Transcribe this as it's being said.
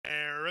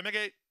in the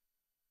gate.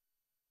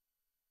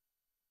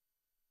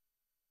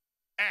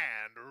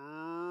 And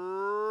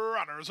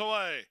runners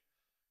away.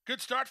 Good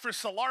start for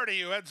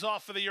Solardi, who heads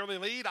off for the early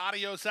lead.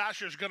 Adios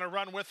Asher's going to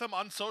run with him.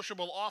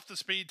 Unsociable off the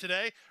speed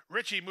today.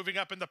 Richie moving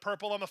up into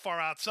purple on the far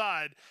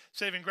outside.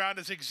 Saving ground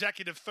is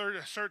Executive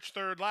Search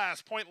third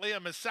last. Point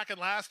Liam is second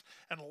last.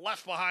 And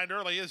left behind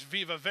early is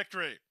Viva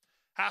Victory.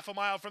 Half a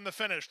mile from the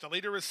finish. The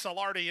leader is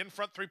Solardi in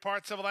front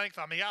 3/4 of a length.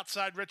 On the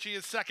outside, Richie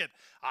is second.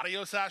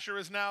 Adios Asher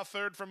is now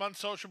third from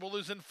Unsociable,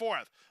 who's in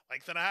fourth.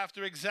 Length and a half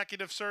to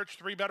Executive Search,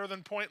 3 better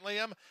than Point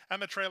Liam.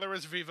 And the trailer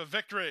is Viva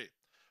Victory.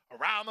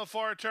 Around the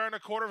far turn,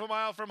 1/4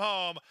 mile from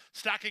home.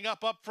 Stacking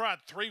up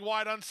front. 3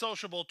 wide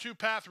Unsociable.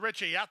 2-path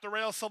Richie. At the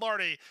rail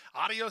Solardi.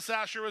 Adios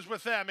Asher is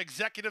with them.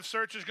 Executive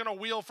Search is going to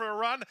wheel for a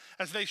run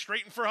as they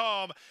straighten for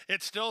home.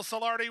 It's still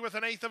Solardi with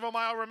 1/8 of a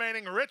mile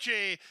remaining.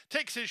 Richie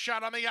takes his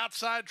shot on the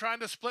outside,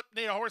 trying to split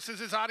the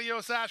horses is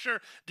Adios Asher.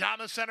 Down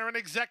the center in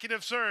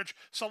Executive Search.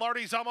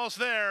 Solardi's almost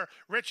there.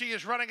 Richie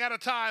is running out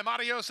of time.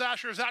 Adios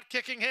Asher's out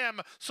kicking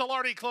him.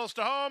 Solardi close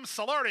to home.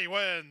 Solardi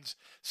wins.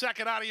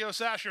 Second,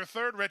 Adios Asher.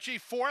 Third, Richie.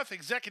 Fourth,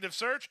 Executive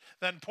Search.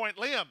 Then Point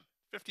Liam,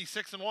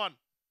 56-1.